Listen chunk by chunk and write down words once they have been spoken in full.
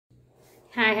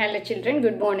Hi, hello children,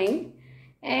 good morning.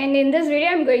 And in this video,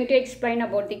 I am going to explain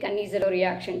about the Cannizaro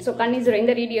reaction. So, Cannizaro, in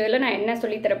the video, I am going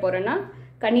to teach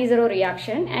Cannizaro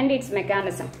reaction and its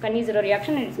mechanism. Cannizaro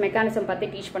reaction and its mechanism I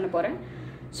teach.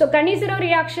 So, Cannizaro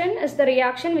reaction is the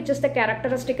reaction which is the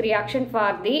characteristic reaction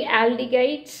for the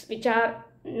aldehydes which are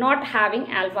not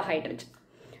having alpha hydrogen.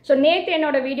 So, நேத்து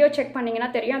என்னோட video check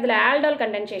பண்ணீங்கன்னா தெரியும் அதுல aldol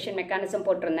condensation mechanism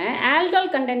போட்டிருந்தேன். aldol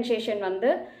condensation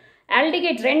வந்து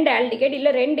aldehyde ரெண்டு aldehyde இல்ல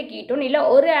ரெண்டு ketone இல்ல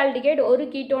ஒரு aldehyde ஒரு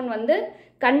ketone வந்து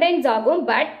condense ஆகும்.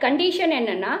 பட் கண்டிஷன்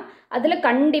என்னன்னா அதுல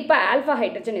கண்டிப்பா alpha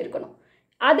hydrogen இருக்கணும்.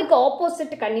 அதுக்கு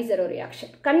ஆப்போசிட் Cannizaro reaction.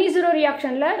 Cannizaro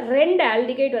reactionல ரெண்டு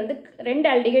aldehyde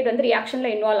வந்து ரியாக்ஷன்ல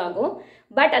இன்வால்வ் ஆகும்.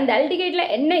 பட் அந்த aldehydeல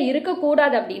என்ன இருக்க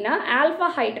கூடாது அப்படினா alpha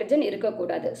hydrogen இருக்க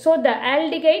கூடாது. So the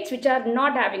aldehydes which are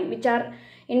not having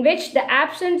in which the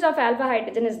absence of alpha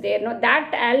hydrogen is there, no, that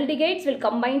aldehydes will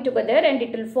combine together and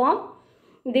it will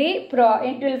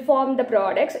form the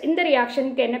products. In the reaction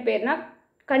ku enna perna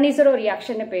Cannizaro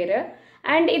reaction nu peru,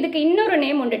 and idukku innoru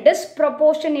name undu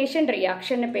disproportionation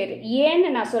reaction nu peru. Yen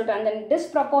na solran and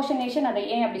disproportionation adha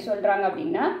yen appdi solranga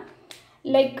appadina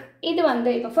like இது வந்து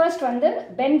இப்ப first வந்து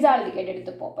benzaldehyde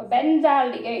எடுத்துப்போம். இப்ப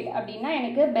benzaldehyde அப்படினா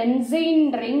எனக்கு benzene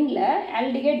ரிங்ல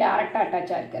aldehyde டைரக்டா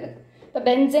attach ஆயிருக்குது. இப்ப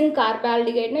பென்சீன்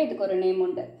கார்பால்டிகைட்னா இதுக்கு ஒரு நேம்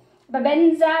உண்டு. இப்ப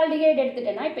பென்சால்டிகைட்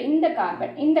எடுத்துட்டேனா இப்ப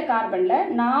இந்த கார்பன்ல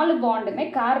நாலு பாண்டுமே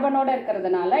கார்பனோட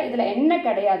இருக்கிறதுனால இதுல என்ன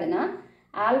கிடையாதுன்னா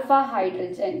alpha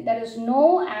hydrogen. there is no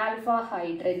alpha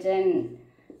hydrogen.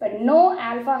 but no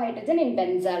alpha hydrogen in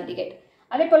benzaldehyde.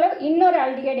 அதே போல இன்னொரு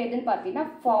ஆல்டிகைட் எதுன்னு பார்த்தீங்கன்னா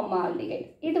ஃபார்மால்டிகைட்.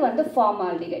 இது வந்து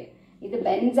ஃபார்மால்டிகைட், இது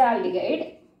பென்சால்டிகைட்,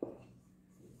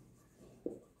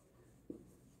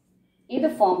 இது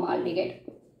ஃபார்மால்டிகைட்.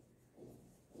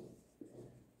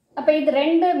 அப்ப இது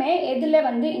ரெண்டுமே எதுல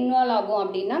வந்து இன்வால்வ் ஆகும்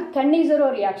அப்படின்னா Cannizaro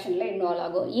reactionல இன்வால்வ்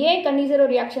ஆகும். ஏன் Cannizaro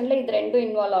reactionல இது ரெண்டும்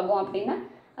இன்வால்வ் ஆகும் அப்படின்னா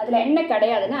அதுல என்ன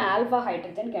கிடையாதுன்னா ஆல்பா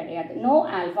ஹைட்ரஜன் கிடையாது. No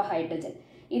alpha hydrogen.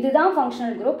 இதுதான்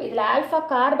ஃபங்க்ஷனல் குரூப். இதுல ஆல்பா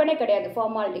கார்பனே கிடையாது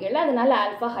ஃபார்மால்டிகைட்ல, அதனால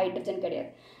ஆல்பா ஹைட்ரஜன் கிடையாது.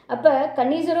 அப்ப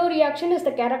Cannizaro reaction is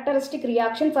the characteristic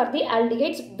reaction for the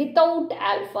aldehydes without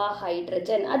alpha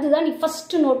hydrogen. அதுதான் நீ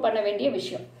ஃபர்ஸ்ட் நோட் பண்ண வேண்டிய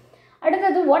விஷயம்.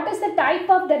 அடுத்தது what is the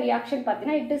type of the reaction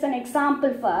பார்த்தீங்கன்னா it is an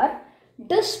example for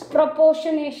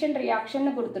disproportionation reaction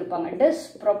னு கொடுத்திருப்பாங்க.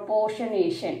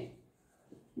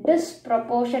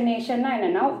 disproportionation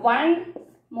என்னன்னா one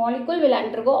molecule will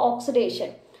undergo oxidation.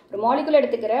 ஒரு மாலிகுல்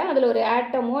எடுத்துக்கிறேன், அதில் ஒரு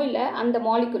ஆட்டமோ இல்லை அந்த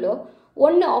மாலிகுலோ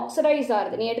ஒன்று ஆக்சிடைஸ்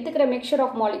ஆகுது. நீ எடுத்துக்கிற மிக்சர்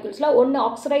ஆஃப் மாலிகுல்ஸில் ஒன்று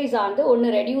ஆக்சிடைஸ் ஆகுது, ஒன்று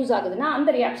ரெடியூஸ் ஆகுதுன்னா அந்த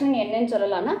ரியாக்ஷன் என்னன்னு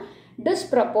சொல்லலாம்னா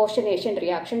டிஸ்ப்ரப்போர்ஷனேஷன்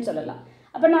ரியாக்ஷன் சொல்லலாம்.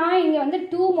 அப்போ நான் இங்கே வந்து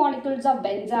 2 molecules ஆஃப்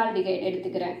பென்சால்டிகைட்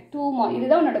எடுத்துக்கிறேன்.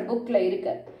 இதுதான் உன்னோட புக்கில்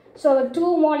இருக்கு. ஸோ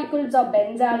 2 molecules ஆஃப்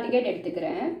பென்சால்டிகைட்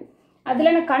எடுத்துக்கிறேன்.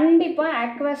 அதில் நான் கண்டிப்பாக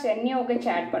aqueous NaOH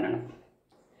ஆட் பண்ணணும்.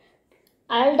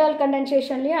 aldol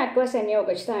கண்டென்சேஷன்லேயும் aqueous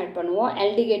NaOH தான் ஆட் பண்ணுவோம்,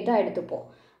 ஆல்டிகைட் தான் எடுத்துப்போம்.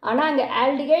 ஆனால் அங்கே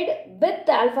ஆல்டிகைட் வித்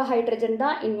ஆல்ஃபா ஹைட்ரஜன்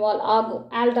தான் இன்வால்வ் ஆகும்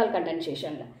aldol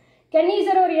கண்டென்சேஷனில்.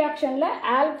 Cannizaro reactionல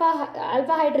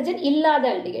alpha hydrogen இல்லாத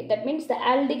aldehyde, that means the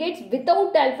aldehydes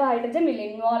without alpha hydrogen will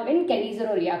involve in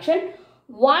Cannizaro reaction.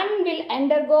 One will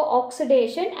undergo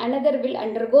oxidation, another will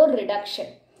undergo reduction.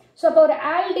 So அப்போ ஒரு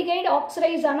aldehyde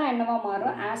oxidise ஆனால் என்னவா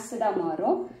மாறும், ஆசிடாக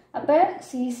மாறும். அப்போ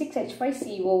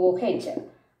C6H5COOH,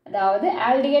 அதாவது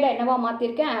ஆல்டிகைட் என்னவா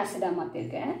மாற்றிருக்கேன், ஆசிடாக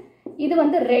மாற்றிருக்கேன். இது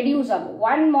வந்து ரெடியூஸ் ஆகும்.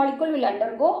 one molecule will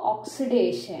undergo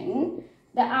oxidation,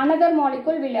 the another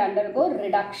molecule will undergo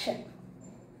reduction.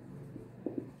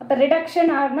 அப்ப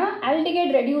ரிடக்ஷன் ஆனா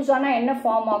ஆல்டிகைட் ரெடியூஸ் ஆனா என்ன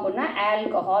ஃபார்ம் ஆகும்னா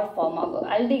ஆல்கஹால் ஃபார்ம் ஆகும்.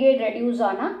 ஆல்டிகைட் ரெடியூஸ்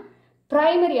ஆனா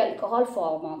பிரைமரி ஆல்கஹால்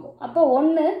ஃபார்ம் ஆகும். அப்போ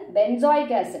ஒன்று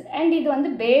பென்சாயிக் ஆசிட் அண்ட் இது வந்து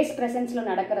பேஸ் பிரசன்ஸ்ல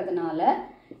நடக்கிறதுனால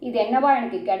இது என்னவா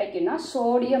எனக்கு கிடைக்கும்னா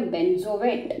சோடியம்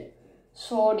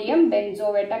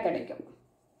பென்சோவேட்டா கிடைக்கும்.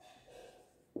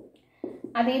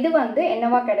 அது இது வந்து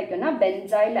என்னவா கிடைக்கும்னா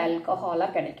பென்சாயில் ஆல்கஹாலா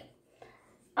கிடைக்கும்.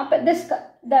 அப்ப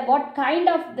what kind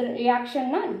of the reaction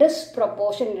na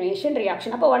disproportionation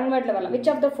reaction. அப்ப one wordல வரலாம். which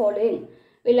of the following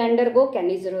will undergo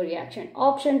Cannizaro reaction?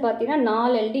 Option பார்த்தீங்கன்னா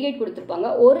 4 aldehyde கொடுத்திருப்பாங்க.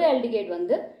 ஒரு aldehyde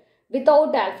வந்து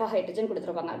without alpha hydrogen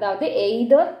கொடுத்திருப்பாங்க. அதாவது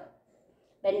either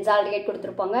benzaldehyde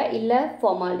கொடுத்திருப்பாங்க, இல்ல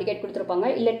formaldehyde கொடுத்திருப்பாங்க,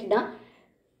 இல்லட்டினா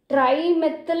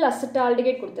ட்ரைமெத்தில்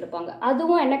அசிட்டால்டிகைட் கொடுத்திருப்பாங்க.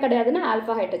 அதுவும் என்ன கிடையாதுன்னா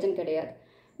ஆல்பா ஹைட்ரஜன் கிடையாது.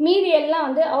 மீதி எல்லாம்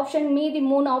வந்து மீதி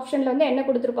 3 ஆப்ஷன்ல வந்து என்ன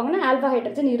கொடுத்திருப்பாங்கன்னா ஆல்பா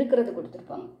ஹைட்ரஜன் இருக்கிறது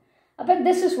கொடுத்திருப்பாங்க. அப்ப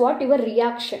this is what your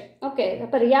reaction. Okay,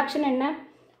 அப்ப ரியாக்ஷன் என்ன,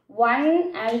 one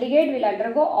aldehyde will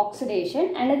undergo oxidation,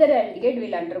 another aldehyde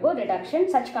will undergo reduction.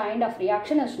 Such kind of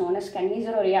reaction is known as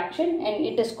Cannizaro reaction and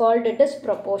it is called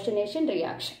disproportionation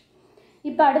reaction.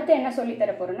 இப்போ அடுத்து என்ன சொல்லி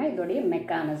தர போறேன்னா இதோடைய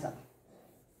mechanism.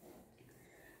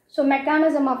 So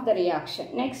mechanism of the reaction.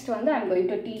 Next வந்து I am going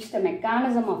to teach the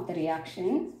mechanism of the reaction.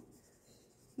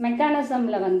 Mechanism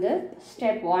la வந்து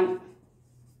step 1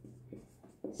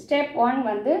 Step 1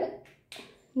 வந்து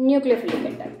nucleophilic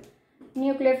attack.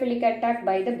 Nucleophilic attack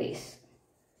by the base.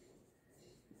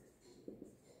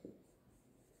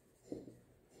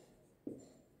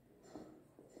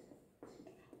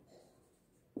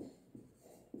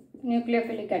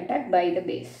 Nucleophilic attack by the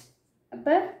base.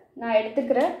 அப்போ நான்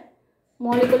எடுத்துக்கிற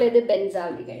molecule எது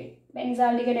benzaldehyde.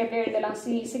 Benzaldehyde எப்படி எழுதலாம்?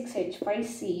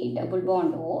 C6H5C double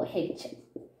bond OH.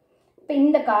 இப்போ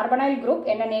இந்த carbonyl group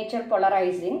என்ன nature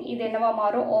polarizing, இது என்னவா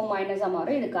மாறும்? O minus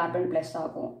மாறும், இது carbon plus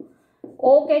ஆகும்.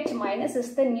 OH minus is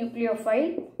the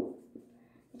nucleophile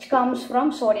which comes from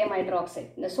sodium hydroxide.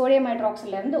 இந்த sodium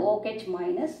hydroxide இருந்து OH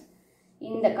minus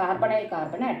இந்த carbonyl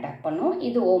carbon attack பண்ணும்,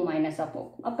 இது O minus அப்போ.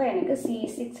 அப்போ எனக்கு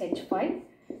C6H5,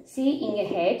 C இங்கே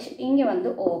H, இங்கே வந்து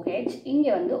OH,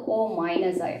 இங்கே வந்து O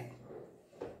minus ஆயிடும்.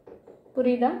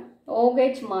 புரியுதா?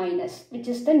 OH minus which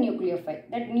is the nucleophile.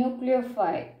 That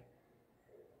nucleophile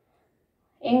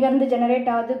எங்கேருந்து ஜெனரேட்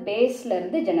ஆகுது? பேஸில்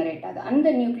இருந்து ஜெனரேட் ஆகுது. அந்த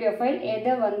நியூக்ளியோஃபைல்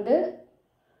எதை வந்து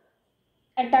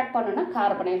அட்டாக் பண்ணணும்னா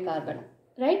கார்பனைல் கார்பன்.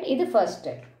 ரைட், இது first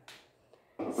step.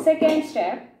 Second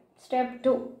step, step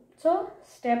 2. So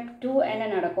step 2 என்ன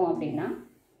நடக்கும் அப்படின்னா,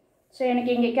 ஸோ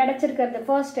எனக்கு இங்கே கிடச்சிருக்கிறது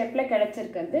ஃபர்ஸ்ட் ஸ்டெப்பில்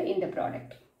கிடச்சிருக்கிறது இந்த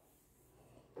product.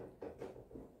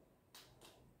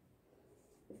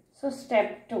 So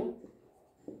step 2.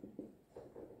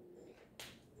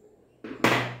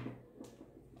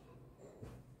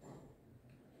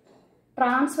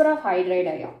 Transfer of hydride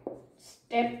ion.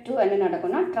 Step 2 என்ன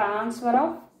நடக்கும்னா transfer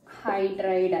of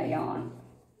hydride ion.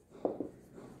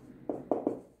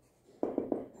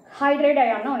 Hydride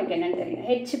ion னா உனக்கு என்னன்னு தெரியும்?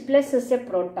 H plus is a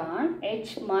proton,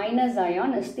 H minus ion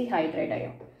is the hydride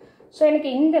ion. So எனக்கு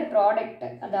இந்த ப்ராடக்ட்,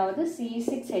 அதாவது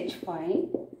C6H5,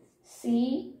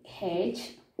 CH,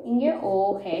 இங்கே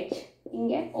OH,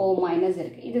 இங்கே O minus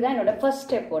இருக்குது. இதுதான் என்னோட ஃபர்ஸ்ட்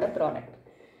ஸ்டெப்போட ப்ராடக்ட்.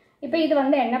 இப்போ இது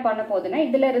வந்து என்ன பண்ண போகுதுன்னா,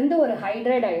 இதிலிருந்து ஒரு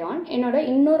ஹைட்ரைட் அயான் என்னோட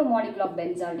இன்னொரு மாலிகுல் ஆஃப்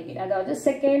பென்சால்டிகைடு, அதாவது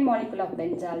செகண்ட் மாலிகுல் ஆஃப்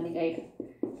பென்சால்டிகைடு,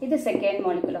 இது செகண்ட்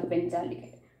மாலிகுல் ஆஃப்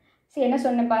பென்சால்டிகைடு. சரி, என்ன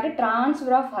சொன்ன பாரு,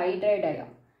 டிரான்ஸ்ஃபர் ஆஃப் ஹைட்ரைட்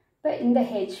அயான். இப்போ இந்த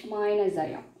H மைனஸ்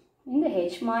அயான், இந்த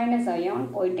H மைனஸ் அயான்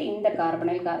போயிட்டு இந்த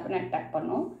கார்பனைல் கார்பனை அட்டாக்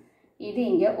பண்ணும், இது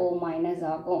இங்கே O மைனஸ்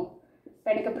ஆகும். இப்போ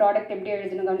எனக்கு ப்ராடக்ட் எப்படி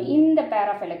எழுதணும்? இந்த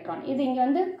பேர் ஆஃப் எலக்ட்ரான், இது இங்கே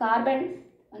வந்து கார்பன்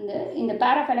வந்து இந்த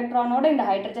பேர் ஆஃப் எலக்ட்ரானோட இந்த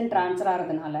ஹைட்ரஜன் ட்ரான்ஸ்ஃபர்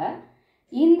ஆகிறதுனால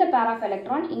இந்த பேர் ஆஃப்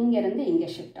எலக்ட்ரான் இங்கேருந்து இங்கே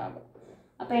ஷிஃப்ட் ஆகும்.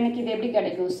 அப்போ எனக்கு இது எப்படி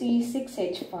கிடைக்கும்?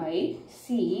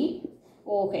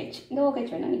 C6H5COH. இந்த OH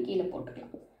வேணால் நீ கீழே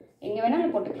போட்டுக்கலாம், எங்கே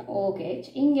வேணாலும் போட்டுக்கலாம். OH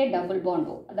இங்கே டபுள் பாண்ட்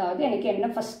O. அதாவது எனக்கு என்ன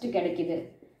ஃபஸ்ட்டு கிடைக்குது?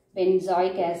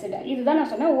 Benzoic acid. இதுதான்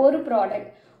நான் சொன்னேன், ஒரு ப்ராடக்ட்,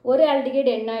 ஒரு ஆல்டிகைடு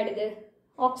என்ன ஆகிடுது?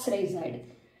 ஆக்சிடைஸ் ஆகிடுது.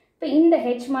 இப்போ இந்த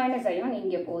H மைனஸ் அயான்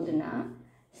இங்கே போகுதுன்னா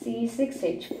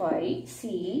C6H5C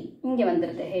இங்கே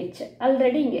வந்துடுது H,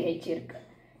 ஆல்ரெடி இங்கே H இருக்குது.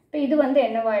 இப்போ இது வந்து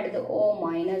என்னவாயிடுது? O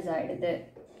மைனஸ் ஆகிடுது.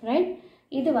 ரைட்,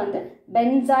 இது வந்து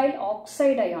பென்சாயில்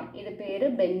ஆக்சைடு அயான், இது பேர்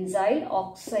benzoyl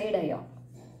oxide ion,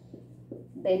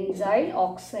 benzoyl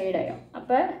oxide ion.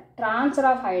 அப்போ ட்ரான்ஸ்ஃபர்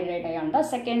ஆஃப் ஹைட்ரைட் அயான் தான்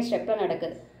செகண்ட் ஸ்டெப்பில்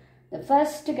நடக்குது. இந்த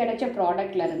ஃபர்ஸ்ட் கிடைச்ச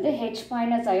ப்ராடக்ட்லேருந்து H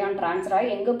மைனஸ் அயான் ட்ரான்ஸ்ஃபர் ஆகி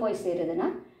எங்கே போய் சேருதுன்னா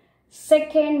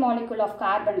செகண்ட் மாலிகுல் ஆஃப்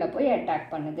கார்பனில் போய் அட்டாக்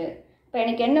பண்ணுது. இப்போ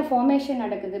எனக்கு என்ன ஃபார்மேஷன்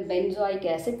நடக்குது? பென்சாயிக்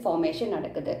ஆசிட் ஃபார்மேஷன்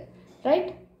நடக்குது.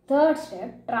 Right, third step,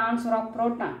 transfer of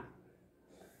proton.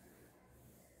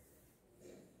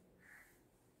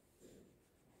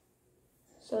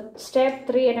 So step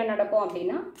 3 என்ன நடக்கும்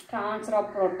அப்படின்னா transfer of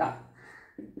proton.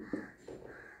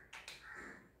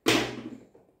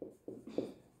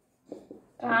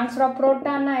 Transfer of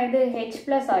proton னா இது H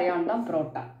plus ion தான்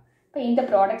proton. இப்போ இந்த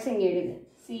ப்ராடக்ட்ஸ் இங்கே எழுது,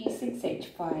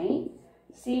 C6H5,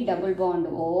 C double bond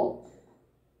O,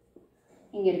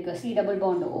 இங்கே இருக்குது C double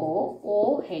bond O,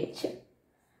 OH.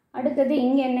 அடுத்தது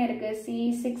இங்கே என்ன இருக்குது?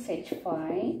 C6H5,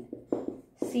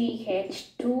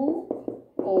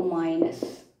 CH2O minus.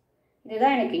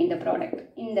 இதுதான் எனக்கு இந்த ப்ராடக்ட்.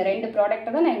 இந்த ரெண்டு ப்ராடக்டை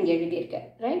தான் நான் இங்கே எழுதியிருக்கேன்.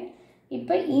 ரைட்,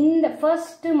 இப்போ இந்த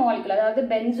ஃபர்ஸ்ட் மாலிகுல், அதாவது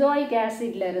பென்சாயிக்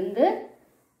ஆசிட்லேருந்து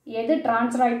எது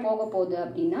ட்ரான்ஸ்ஃபர் ஆகி போக போகுது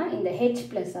அப்படின்னா இந்த H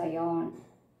ப்ளஸ் அயான்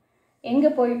எங்கே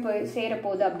போய் சேர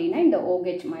போகுது அப்படின்னா இந்த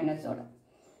OH மைனஸோட.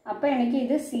 அப்போ எனக்கு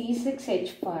இது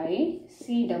C6H5, C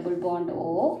double bond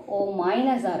O, O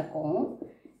மைனஸாக இருக்கும்.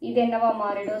 இது என்னவா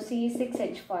மாறிடும்?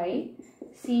 C6H5,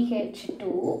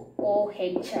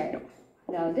 CH2OH ஆயிடும்.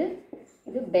 அதாவது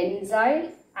இது பென்சாயில்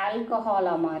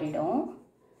ஆல்கஹாலாக மாறிடும்,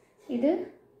 இது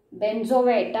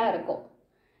பென்சோவேட்டாக இருக்கும்.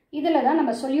 இதில் தான்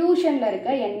நம்ம சொல்யூஷனில் இருக்க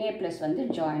Na+ வந்து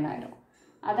ஜாயின் ஆகிடும்.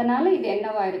 அதனால் இது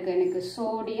என்னவா இருக்குது? எனக்கு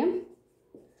சோடியம்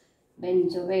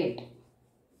பென்சோவேட்.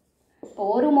 இப்போ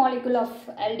ஒரு மாலிகுல் ஆஃப்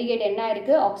ஆல்டிகைடு என்ன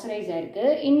ஆயிருக்கு? ஆக்சிடைஸ் ஆயிருக்கு.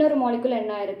 இன்னொரு மாலிகுல்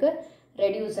என்ன ஆயிருக்கு?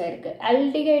 ரெடியூஸ் ஆயிருக்கு.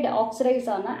 ஆல்டிகைடு ஆக்சிடைஸ்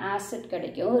ஆன ஆசிட்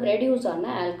கிடைக்கும், ரெடியூஸ் ஆன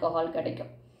ஆல்கஹால்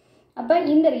கிடைக்கும். அப்போ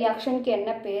இந்த ரியாக்ஷனுக்கு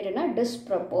என்ன பேருனா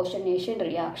டிஸ்ப்ரப்போர்ஷனேஷன்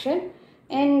reaction.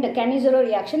 And Cannizaro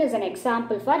reaction is an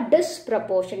example for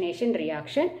disproportionation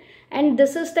reaction, and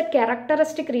this is the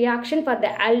characteristic reaction for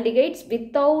the aldehydes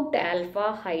without alpha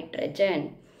hydrogen.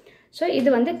 So இது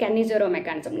வந்து Cannizaro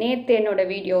mechanism. நேத்து என்னோட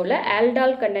வீடியோவில்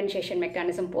aldol condensation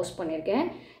mechanism போஸ்ட் பண்ணியிருக்கேன்.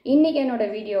 இன்னைக்கு என்னோட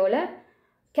வீடியோவில்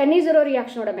Cannizaro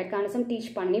reactionோட mechanism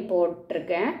டீச் பண்ணி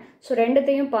போட்டிருக்கேன். ஸோ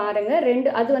ரெண்டுத்தையும் பாருங்கள்.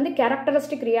 அது வந்து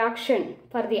characteristic reaction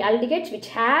for the aldehydes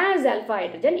which has alpha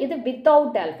hydrogen. இது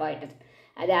without alpha hydrogen.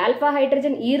 அது alpha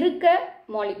hydrogen இருக்க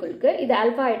மாலிகுலுக்கு, இது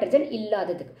alpha hydrogen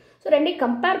இல்லாததுக்கு. ஸோ ரெண்டையும்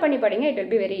கம்பேர் பண்ணி படிங்க. It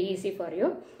will be very easy for you.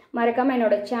 மறக்காமல்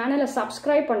என்னோட சேனலை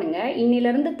சப்ஸ்கிரைப் பண்ணுங்கள்.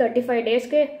 இன்னிலேருந்து 35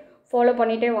 டேஸ்க்கு ஃபாலோ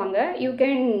பண்ணிகிட்டே வாங்க. You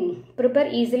can prepare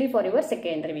easily for your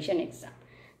second revision exam.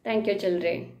 Thank you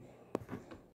children.